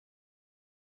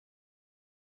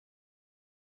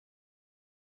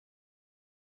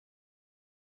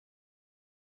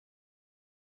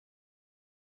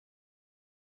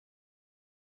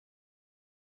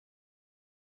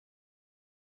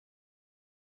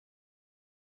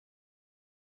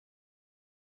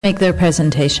make their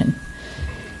presentation.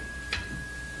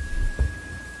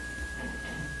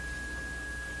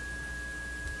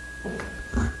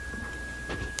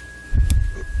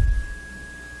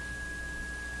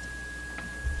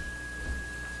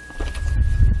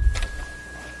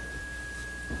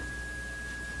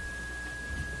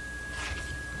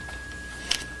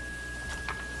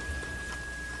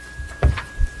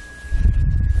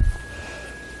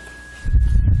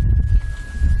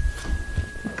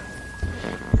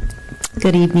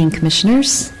 Good evening,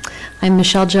 Commissioners. I'm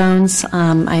Michelle Jones.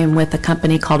 I am with a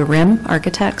company called RIM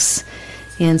Architects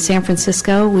in San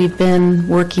Francisco. We've been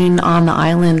working on the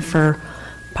island for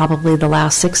probably the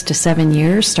last 6 to 7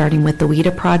 years, starting with the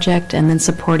WIDA project and then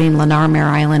supporting Mare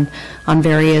Island on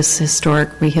various historic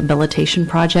rehabilitation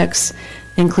projects,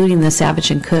 including the Savage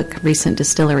and Cook recent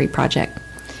distillery project.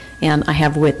 And I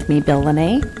have with me Bill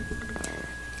Lene.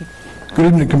 Good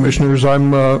evening, Commissioners.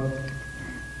 I'm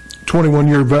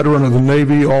 21-year veteran of the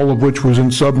Navy, all of which was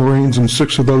in submarines, and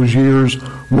 6 of those years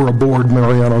were aboard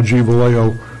Mariano G. Vallejo,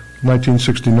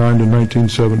 1969 to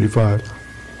 1975.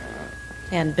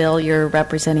 And Bill, you're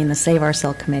representing the Save Our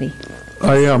Sail Committee.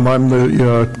 I am. I'm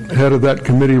the head of that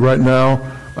committee right now.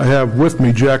 I have with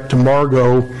me Jack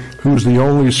Tamargo, who's the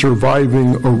only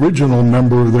surviving original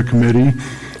member of the committee.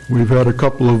 We've had a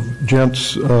couple of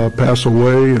gents pass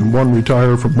away and one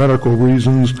retire for medical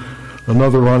reasons.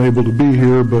 Another unable to be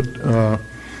here, but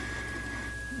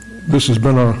this has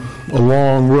been a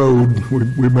long road.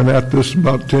 We've been at this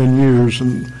about 10 years,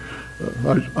 and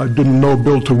I didn't know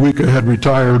Bill Tawika had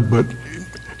retired, but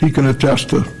he can attest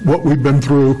to what we've been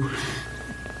through.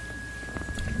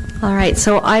 All right,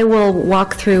 so I will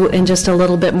walk through in just a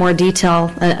little bit more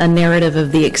detail a narrative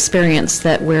of the experience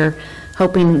that we're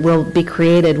hoping will be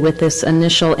created with this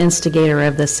initial instigator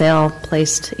of the sail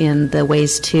placed in the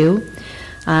Ways 2.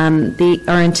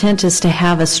 Our intent is to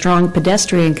have a strong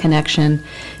pedestrian connection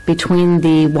between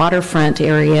the waterfront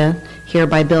area here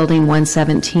by Building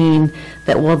 117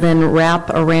 that will then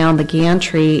wrap around the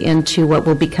gantry into what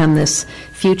will become this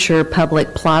future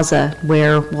public plaza,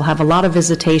 where we'll have a lot of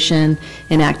visitation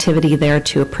and activity there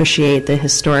to appreciate the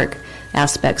historic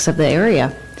aspects of the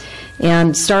area.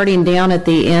 And starting down at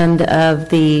the end of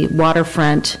the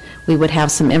waterfront, we would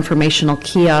have some informational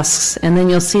kiosks, and then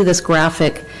you'll see this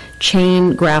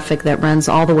chain graphic that runs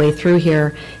all the way through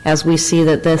here, as we see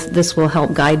that this will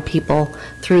help guide people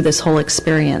through this whole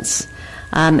experience.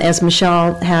 As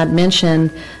Michelle had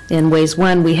mentioned, in Ways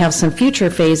 1, we have some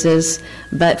future phases,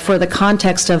 but for the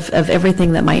context of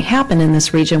everything that might happen in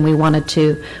this region, we wanted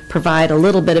to provide a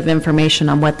little bit of information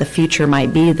on what the future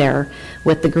might be there,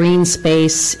 with the green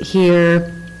space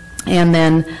here, and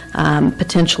then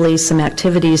potentially some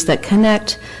activities that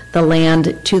connect the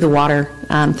land to the water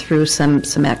through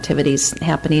some activities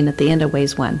happening at the end of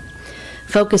Ways 1.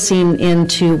 Focusing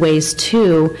into Ways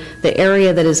 2, the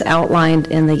area that is outlined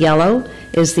in the yellow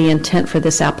is the intent for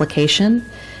this application,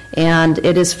 and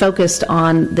it is focused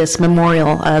on this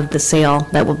memorial of the sail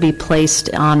that will be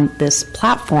placed on this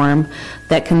platform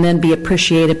that can then be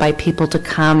appreciated by people to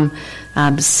come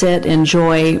sit,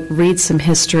 enjoy, read some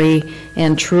history,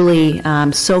 and truly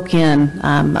soak in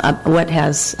what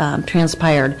has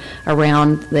transpired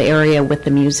around the area with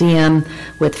the museum,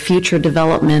 with future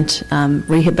development,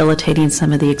 rehabilitating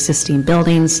some of the existing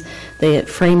buildings, the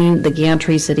framing the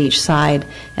gantries at each side,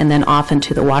 and then off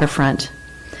into the waterfront.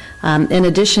 In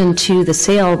addition to the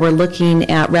sail, we're looking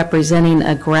at representing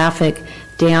a graphic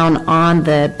down on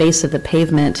the base of the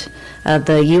pavement of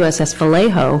the USS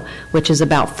Vallejo, which is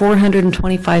about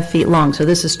 425 feet long. So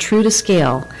this is true to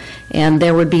scale. And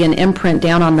there would be an imprint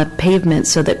down on the pavement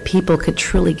so that people could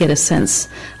truly get a sense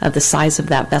of the size of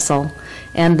that vessel.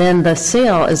 And then the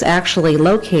sail is actually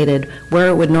located where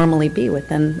it would normally be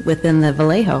within the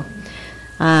Vallejo.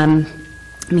 Let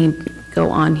me go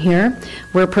on here.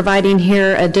 We're providing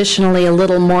here additionally a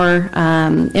little more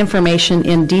information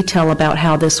in detail about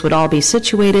how this would all be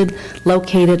situated,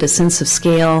 located, a sense of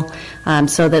scale,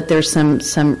 so that there's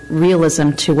some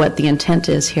realism to what the intent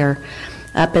is here.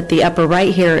 Up at the upper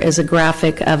right here is a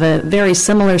graphic of a very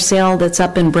similar sail that's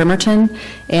up in Bremerton,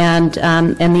 and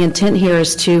the intent here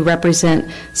is to represent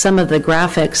some of the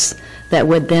graphics that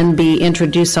would then be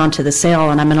introduced onto the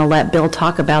sail, and I'm going to let Bill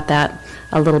talk about that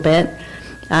a little bit.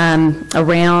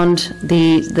 Around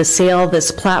the sail,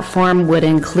 this platform would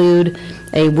include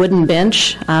a wooden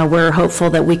bench. We're hopeful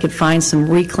that we could find some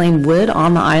reclaimed wood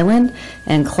on the island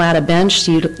and clad a bench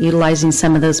utilizing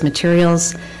some of those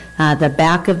materials. The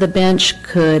back of the bench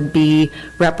could be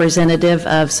representative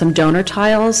of some donor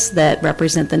tiles that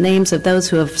represent the names of those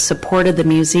who have supported the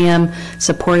museum,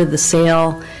 supported the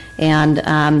sail, and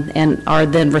are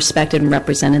then respected and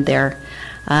represented there.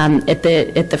 At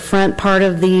the front part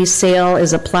of the sail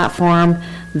is a platform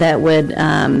that would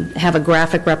have a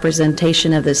graphic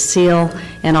representation of the seal,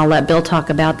 and I'll let Bill talk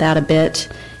about that a bit.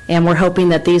 And we're hoping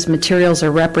that these materials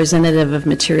are representative of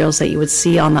materials that you would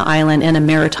see on the island in a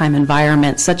maritime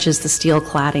environment, such as the steel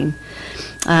cladding.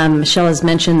 Michelle has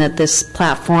mentioned that this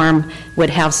platform would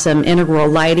have some integral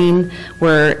lighting.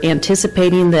 We're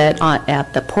anticipating that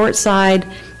at the port side,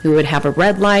 we would have a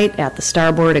red light, at the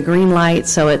starboard a green light,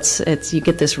 so it's you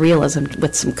get this realism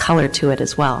with some color to it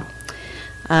as well.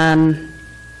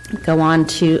 Go on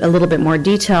to a little bit more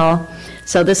detail.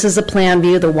 So this is a plan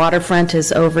view. The waterfront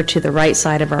is over to the right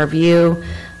side of our view.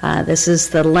 This is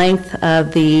the length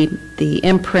of the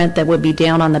imprint that would be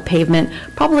down on the pavement,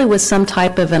 probably with some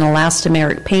type of an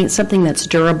elastomeric paint, something that's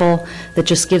durable, that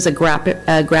just gives a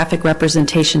graphic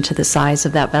representation to the size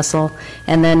of that vessel.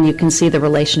 And then you can see the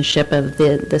relationship of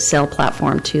the sail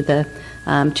platform to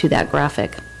that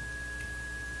graphic.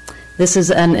 This is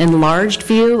an enlarged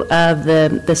view of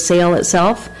the sail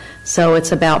itself. So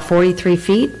it's about 43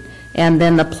 feet. And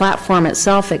then the platform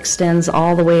itself extends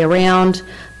all the way around.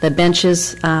 The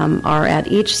benches are at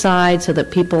each side so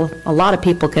that a lot of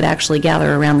people could actually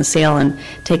gather around the sail and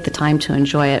take the time to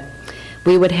enjoy it.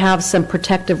 We would have some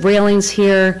protective railings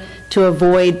here to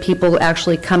avoid people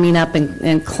actually coming up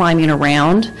and climbing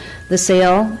around the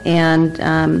sail. And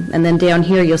then down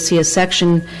here you'll see a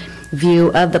section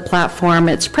view of the platform.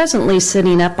 It's presently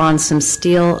sitting up on some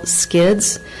steel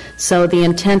skids. So the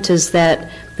intent is that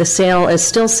the sail is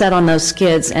still set on those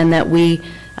skids and that we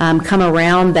come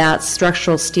around that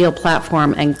structural steel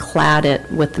platform and clad it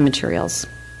with the materials.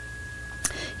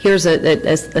 Here's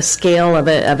a scale of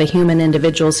a human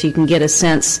individual so you can get a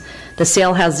sense. The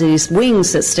sail has these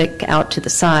wings that stick out to the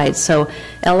side, so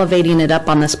elevating it up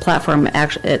on this platform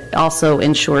it also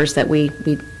ensures that we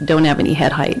don't have any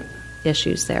head height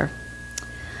issues there.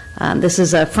 This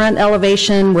is a front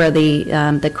elevation where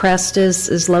the crest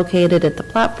is located at the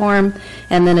platform,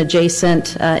 and then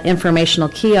adjacent informational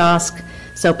kiosk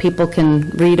so people can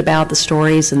read about the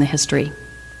stories and the history.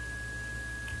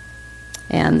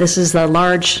 And this is the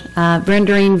large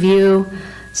rendering view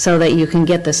so that you can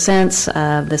get the sense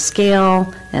of the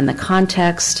scale and the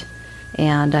context.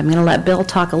 And I'm going to let Bill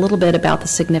talk a little bit about the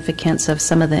significance of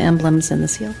some of the emblems in the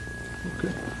seal.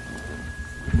 Okay.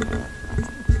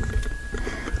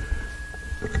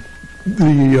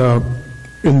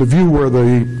 In the view where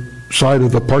the side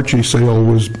of the Parche sail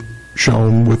was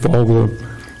shown with all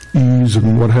the E's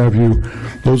and what have you,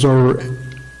 those are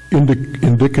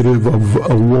indicative of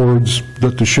awards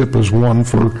that the ship has won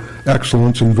for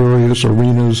excellence in various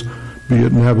arenas, be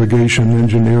it navigation,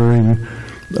 engineering,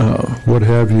 what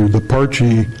have you. The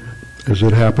Parche, as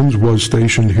it happens, was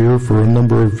stationed here for a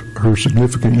number of her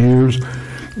significant years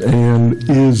and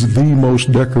is the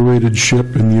most decorated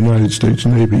ship in the United States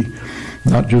Navy.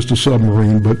 Not just a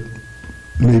submarine, but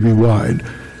Navy-wide.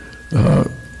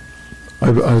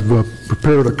 I've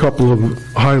prepared a couple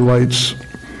of highlights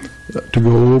to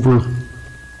go over.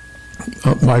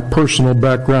 My personal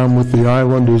background with the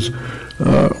island is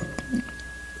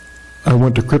I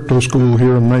went to crypto school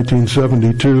here in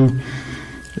 1972,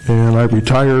 and I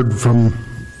retired from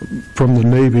the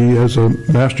Navy as a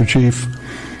Master Chief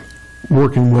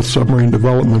working with Submarine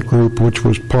Development Group, which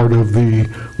was part of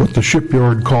what the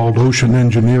shipyard called ocean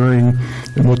engineering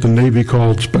and what the Navy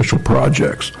called special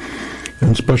projects.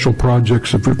 And special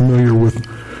projects, if you're familiar with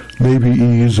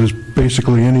Navy-ese, is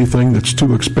basically anything that's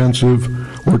too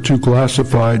expensive or too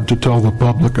classified to tell the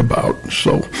public about.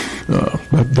 So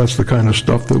that's the kind of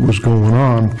stuff that was going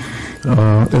on.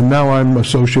 And now I'm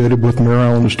associated with Mare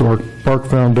Island Historic Park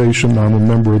Foundation. I'm a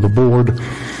member of the board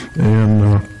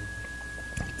and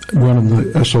running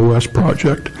the SOS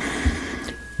project,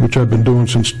 which I've been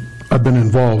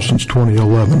involved since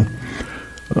 2011.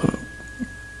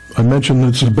 I mentioned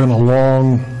this has been a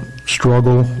long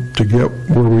struggle to get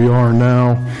where we are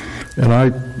now, and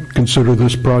I consider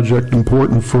this project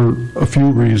important for a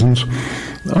few reasons.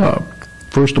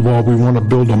 First of all, we want to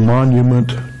build a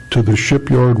monument to the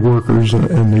shipyard workers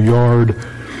and the yard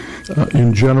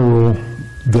in general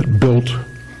that built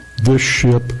this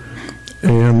ship.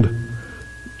 And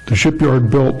the shipyard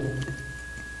built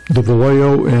the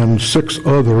Vallejo and 6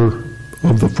 other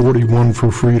of the 41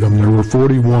 for freedom. There were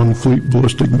 41 fleet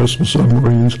ballistic missile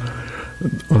submarines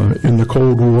in the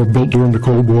Cold War, built during the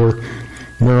Cold War.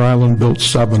 Mare Island built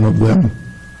 7 of them.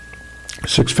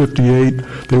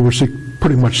 658, they were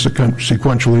pretty much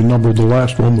sequentially numbered. The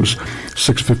last one was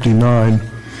 659,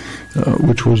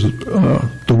 which was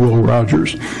the Will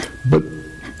Rogers. But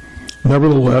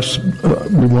nevertheless,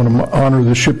 we want to honor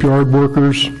the shipyard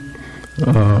workers.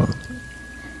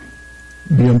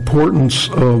 the importance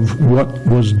of what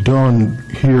was done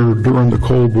here during the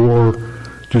Cold War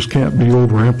just can't be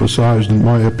overemphasized, in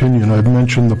my opinion. I've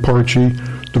mentioned the Parchie.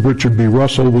 The Richard B.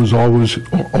 Russell was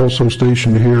also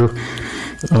stationed here.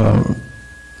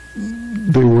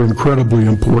 They were incredibly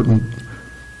important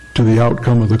to the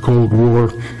outcome of the Cold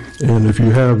War, and if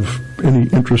you have any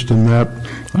interest in that,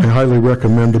 I highly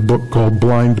recommend a book called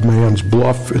Blind Man's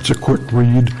Bluff. It's a quick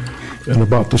read, and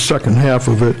about the second half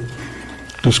of it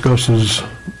discusses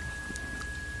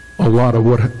a lot of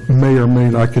what may or may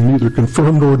not, I can neither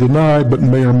confirm nor deny, but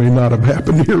may or may not have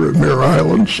happened here at Mare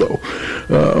Island. So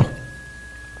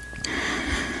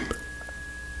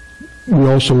we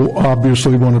also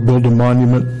obviously want to build a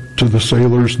monument to the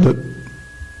sailors that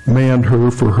manned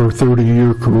her for her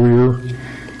 30-year career.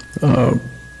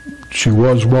 She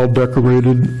was well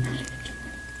decorated.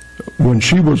 When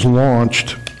she was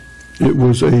launched, it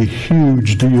was a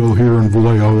huge deal here in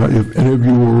Vallejo. If any of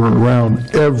you were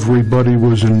around, everybody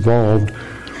was involved.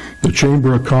 The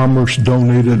Chamber of Commerce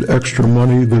donated extra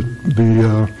money.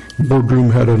 The boardroom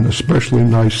had an especially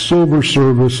nice silver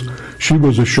service. She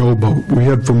was a showboat. We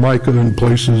had Formica in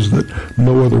places that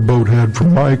no other boat had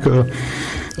Formica.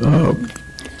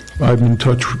 I'm in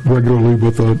touch regularly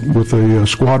with a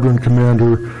squadron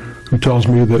commander who tells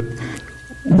me that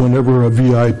whenever a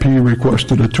VIP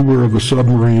requested a tour of a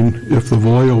submarine, if the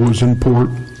Vallejo was in port,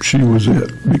 she was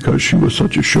it, because she was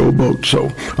such a showboat.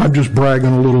 So I'm just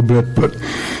bragging a little bit, but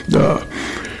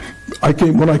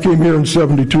when I came here in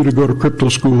 '72 to go to crypto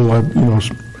school,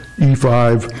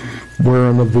 E5,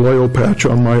 wearing a Vallejo patch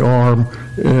on my arm,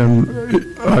 and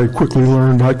I quickly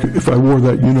learned if I wore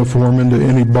that uniform into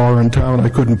any bar in town, I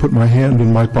couldn't put my hand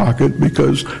in my pocket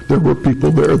because there were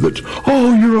people there that,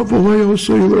 oh, you're a Vallejo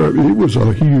sailor. It was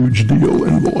a huge deal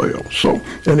in Vallejo. So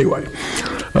anyway,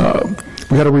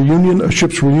 we had a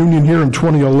ship's reunion here in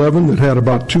 2011 that had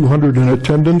about 200 in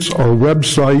attendance. Our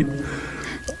website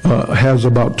has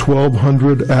about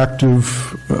 1,200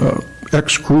 active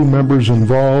ex-crew members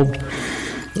involved.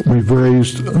 We've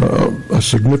raised a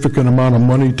significant amount of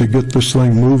money to get this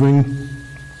thing moving.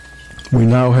 We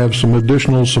now have some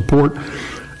additional support,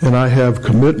 and I have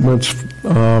commitments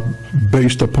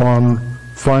based upon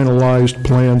finalized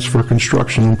plans for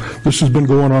construction. This has been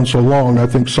going on so long, I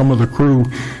think some of the crew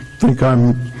think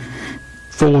I'm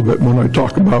full of it when I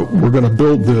talk about we're going to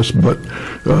build this, but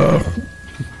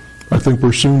I think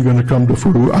we're soon going to come to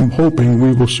fruition. I'm hoping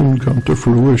we will soon come to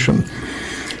fruition.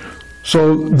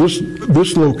 So this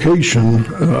location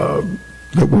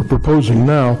that we're proposing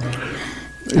now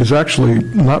is actually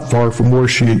not far from where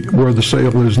the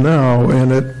sail is now,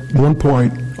 and at one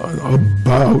point,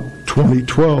 about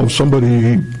 2012,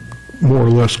 somebody more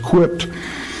or less quipped,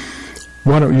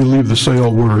 why don't you leave the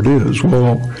sail where it is?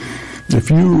 Well, if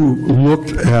you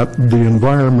looked at the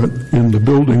environment in the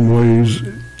building ways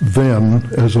then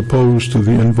as opposed to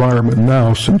the environment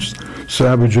now, since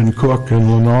Savage and Cook and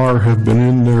Lennar have been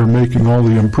in there making all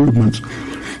the improvements.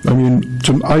 I mean,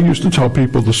 I used to tell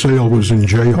people the sail was in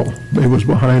jail. It was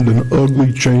behind an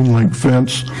ugly chain link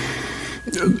fence.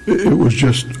 It was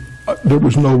just, there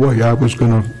was no way I was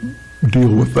going to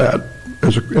deal with that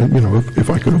if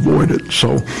I could avoid it.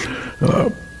 So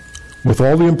with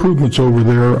all the improvements over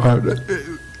there,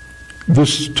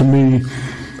 this to me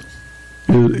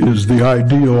is the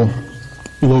ideal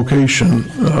location.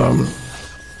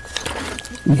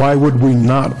 Why would we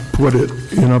not put it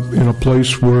in a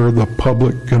place where the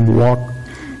public can walk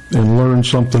and learn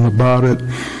something about it?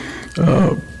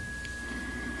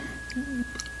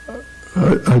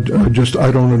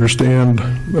 I don't understand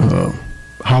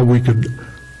how we could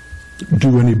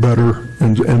do any better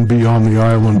and be on the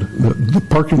island. The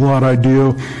parking lot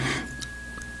idea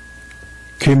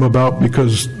came about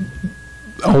because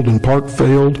Alden Park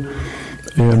failed,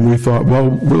 and we thought,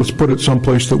 well, let's put it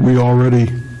someplace that we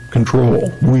already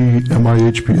control. We,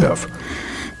 MIHPF,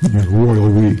 royal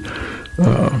we.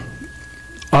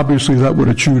 Obviously, that would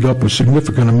have chewed up a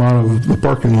significant amount of the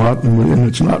parking lot, and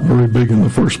it's not very big in the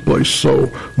first place. So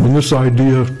when this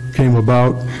idea came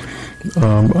about,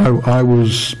 I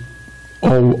was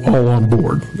all on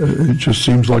board. It just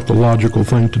seems like the logical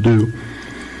thing to do.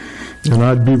 And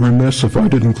I'd be remiss if I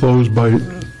didn't close by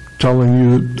telling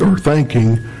you or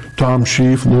thanking Tom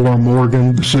Sheaf, Laura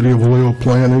Morgan, the City of Vallejo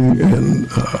Planning, and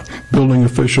building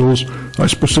officials. I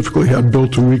specifically had Bill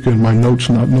Tawika in my notes,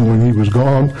 not knowing he was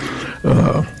gone.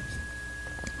 And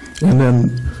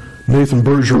then Nathan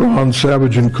Bergeron,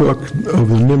 Savage and Cook of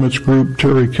the Nimitz Group,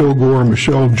 Terry Kilgore,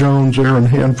 Michelle Jones, Aaron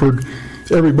Hanford.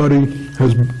 Everybody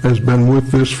has been with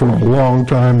this for a long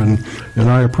time, and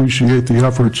I appreciate the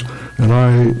efforts, and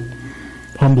I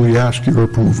humbly ask your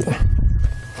approval.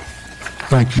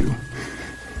 Thank you.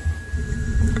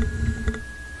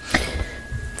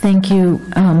 Thank you.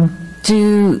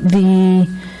 Do the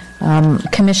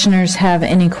commissioners have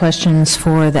any questions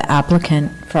for the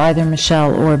applicant, for either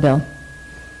Michelle or Bill?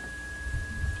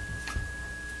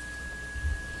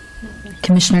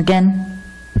 Commissioner Genn?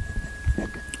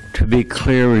 To be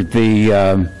clear,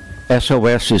 the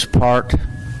SOS is part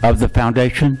of the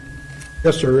foundation?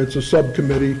 Yes, sir, it's a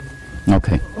subcommittee.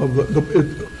 Okay.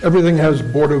 Everything has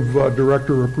board of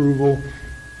director approval,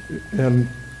 and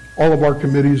all of our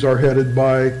committees are headed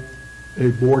by a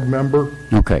board member.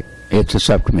 Okay. It's a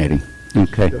subcommittee.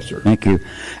 Okay. Yes, sir. Thank you.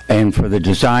 And for the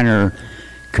designer,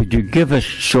 could you give us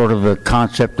sort of a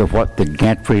concept of what the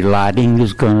gantry lighting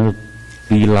is going to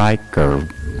be like, or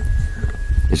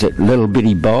is it little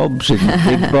bitty bulbs? Is it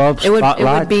big bulbs? It would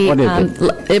spotlights? be, What is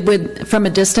it? it would, from a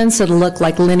distance, it'll look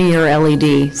like linear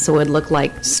LED, so it'd look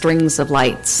like strings of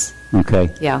lights.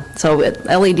 Okay. Yeah, so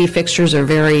LED fixtures are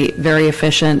very, very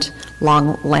efficient,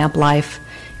 long lamp life,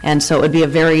 and so it would be a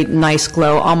very nice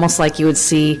glow, almost like you would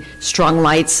see strung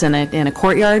lights in a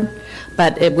courtyard,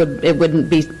 but they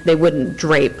wouldn't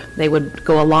drape. They would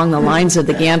go along the lines of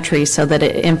the gantry so that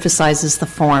it emphasizes the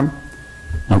form.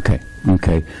 Okay.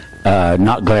 Okay.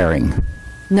 Not glaring.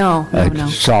 No, no.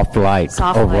 Soft light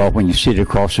Soft overall light. when you see it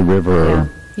across the river. Yeah, Or,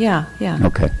 yeah, yeah.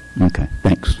 okay. Okay.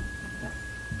 Thanks.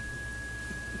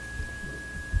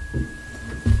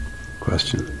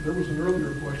 Question. There was an earlier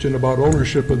question about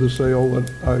ownership of the sale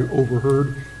that I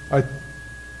overheard.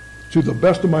 To the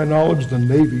best of my knowledge, the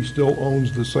Navy still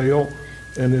owns the sale,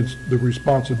 and it's the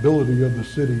responsibility of the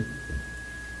city.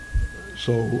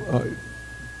 So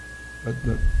I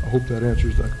hope that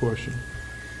answers that question.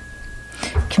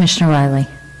 Commissioner Riley?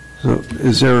 So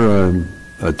is there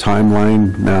a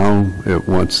timeline now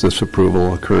once this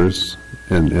approval occurs?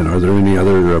 And are there any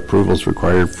other approvals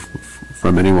required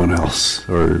from anyone else,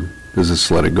 or does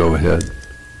this let it go ahead?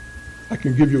 I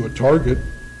can give you a target.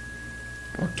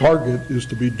 Our target is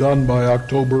to be done by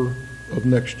October of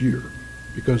next year,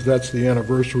 because that's the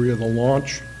anniversary of the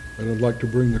launch, and I'd like to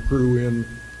bring the crew in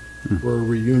for a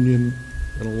reunion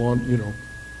and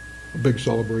a big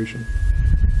celebration.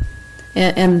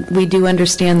 And we do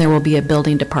understand there will be a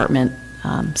building department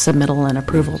submittal and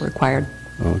approval required.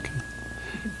 Okay.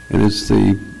 And is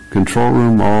the control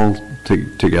room all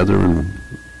together?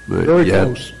 Very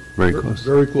close. Very close.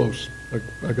 Very close.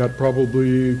 I got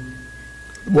probably,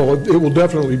 well, it will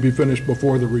definitely be finished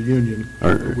before the reunion.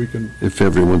 We can. If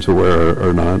everyone's aware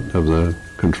or not of the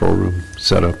control room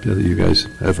setup that you guys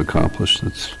have accomplished,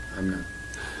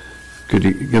 could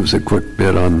you give us a quick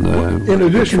bit on the In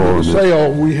addition to control the room?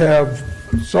 sale, we have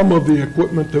some of the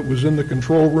equipment that was in the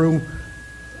control room,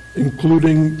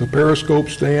 including the periscope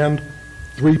stand,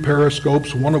 3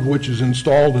 periscopes, one of which is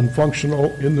installed and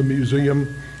functional in the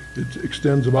museum. It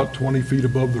extends about 20 feet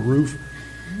above the roof.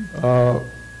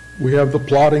 We have the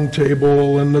plotting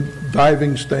table and the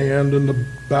diving stand and the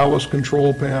ballast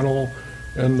control panel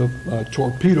and the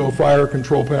torpedo fire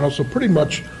control panel. So pretty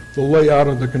much the layout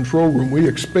of the control room. We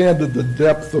expanded the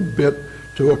depth a bit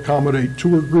to accommodate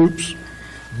tour groups,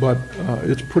 but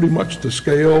it's pretty much to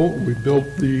scale. We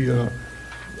built the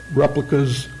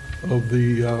replicas of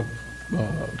the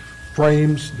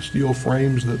frames, the steel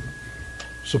frames that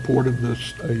supported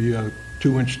this, a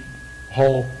 2-inch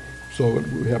hull. So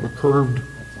we have a curved,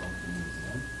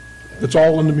 it's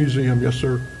all in the museum, yes,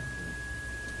 sir.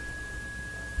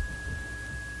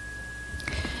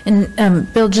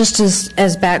 And Bill, just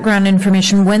as background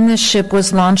information, when this ship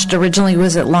was launched originally,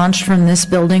 was it launched from this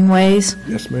building ways?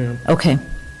 Yes, ma'am. Okay.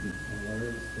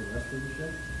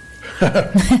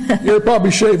 You're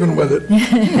probably shaving with it.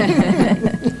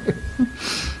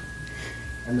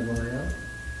 And the Vallejo?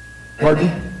 Pardon?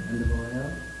 And the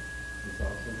Vallejo is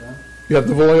also done? Yeah,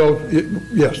 the Vallejo,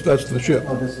 yes, that's the ship.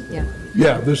 Oh, this is the Yeah.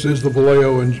 Yeah, this is the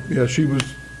Vallejo, and yeah, she was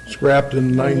scrapped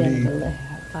in 90,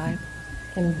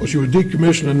 well, she was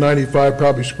decommissioned in 95,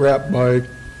 probably scrapped by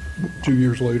 2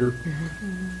 years later,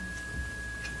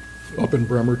 up in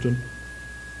Bremerton.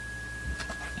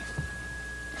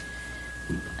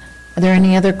 Are there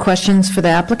any other questions for the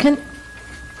applicant?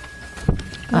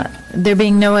 There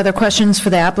being no other questions for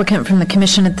the applicant from the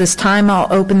commission at this time, I'll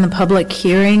open the public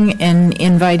hearing and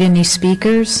invite any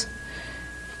speakers.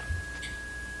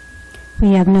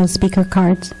 We have no speaker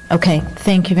cards. Okay,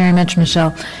 thank you very much,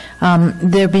 Michelle.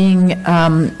 There being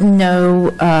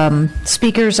no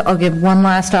speakers, I'll give one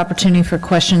last opportunity for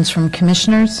questions from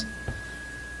commissioners.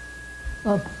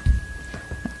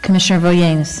 Commissioner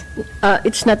Vallejo.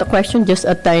 It's not a question, just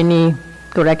a tiny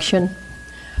correction.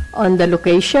 On the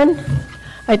location,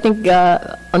 I think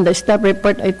on the staff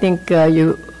report, I think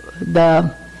the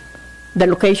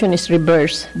location is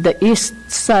reversed. The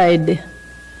east side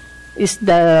is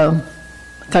the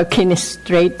Carquinez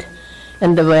Strait,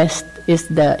 and the west is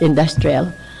the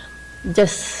industrial.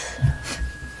 Just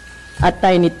a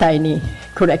tiny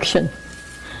correction.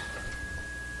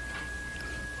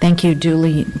 Thank you,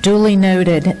 duly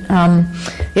noted.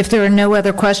 If there are no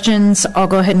other questions, I'll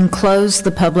go ahead and close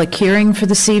the public hearing for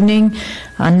this evening.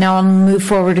 Now I'll move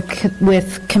forward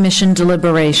with commission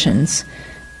deliberations. Are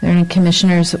there any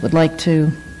commissioners that would like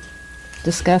to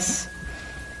discuss?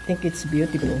 I think it's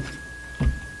beautiful.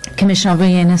 Commissioner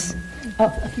Villegas?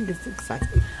 Oh, I think it's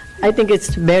exciting. I think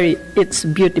it's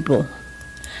beautiful.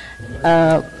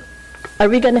 Are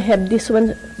we going to have this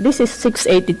one? This is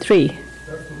 683.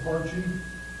 That's the Farchi,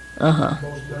 Uh-huh.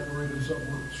 most decorated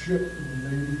submarine ship in the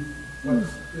Navy. But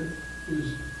it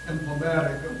is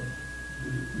emblematic of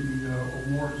the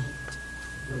awards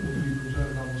that will be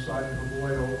presented on the side of the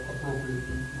Vallejo, appropriate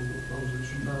for those that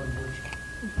she earned, which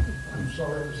I'm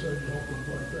sorry to say don't look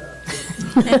like that.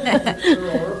 There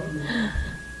are a few.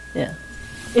 Yeah.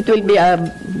 It will be a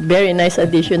very nice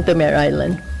addition to Mare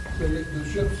Island. The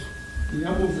ships, the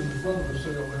emblem in the front of the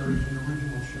sail there is the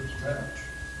original ship's patch.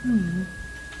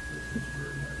 It's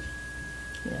very nice.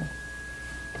 Yeah.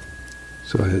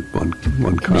 So I had one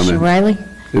Commissioner comment. Riley?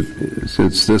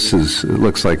 Since it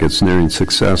looks like it's nearing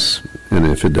success, and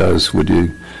if it does, would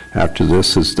you, after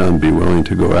this is done, be willing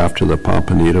to go after the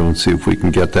Pompanito and see if we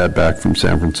can get that back from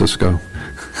San Francisco?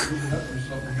 Wouldn't that be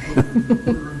something?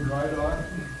 Put her in dry dock.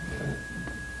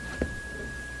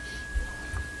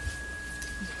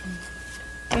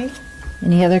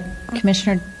 Any other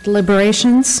commissioner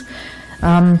deliberations?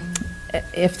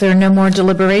 If there are no more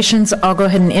deliberations, I'll go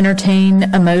ahead and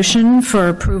entertain a motion for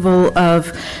approval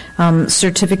of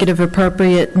Certificate of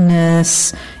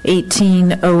Appropriateness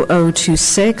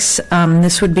 180026.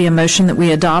 This would be a motion that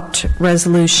we adopt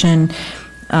Resolution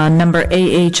number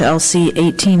AHLC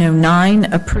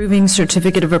 1809, approving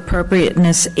Certificate of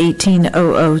Appropriateness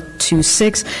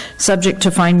 180026, subject to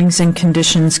findings and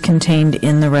conditions contained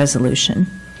in the resolution.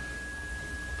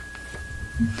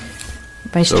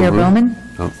 Vice So Chair moved. Bowman?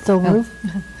 Oh. So move.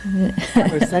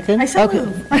 For a second?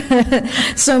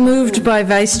 So moved by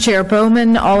Vice Chair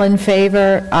Bowman. All in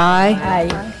favor? Aye.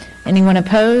 Aye. Anyone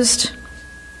opposed?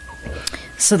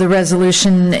 So the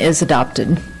resolution is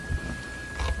adopted.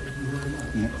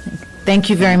 Thank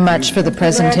you very much for the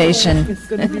presentation. It's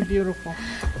going to be beautiful.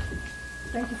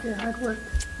 Thank you for your hard work.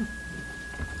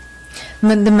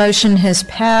 The motion has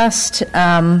passed,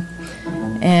 and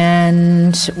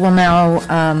we'll now,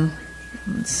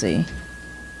 let's see,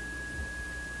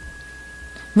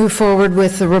 move forward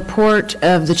with the report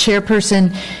of the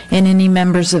chairperson and any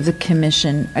members of the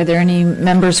commission. Are there any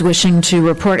members wishing to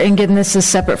report? And again, this is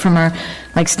separate from our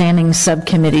standing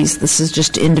subcommittees. This is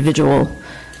just individual.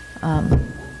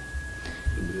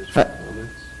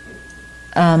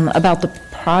 About the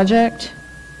project?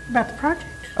 About the project?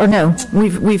 Or no,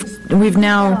 we've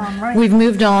now, we've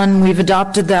moved on, we've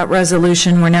adopted that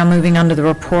resolution, we're now moving on to the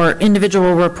report,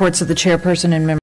 individual reports of the chairperson and members.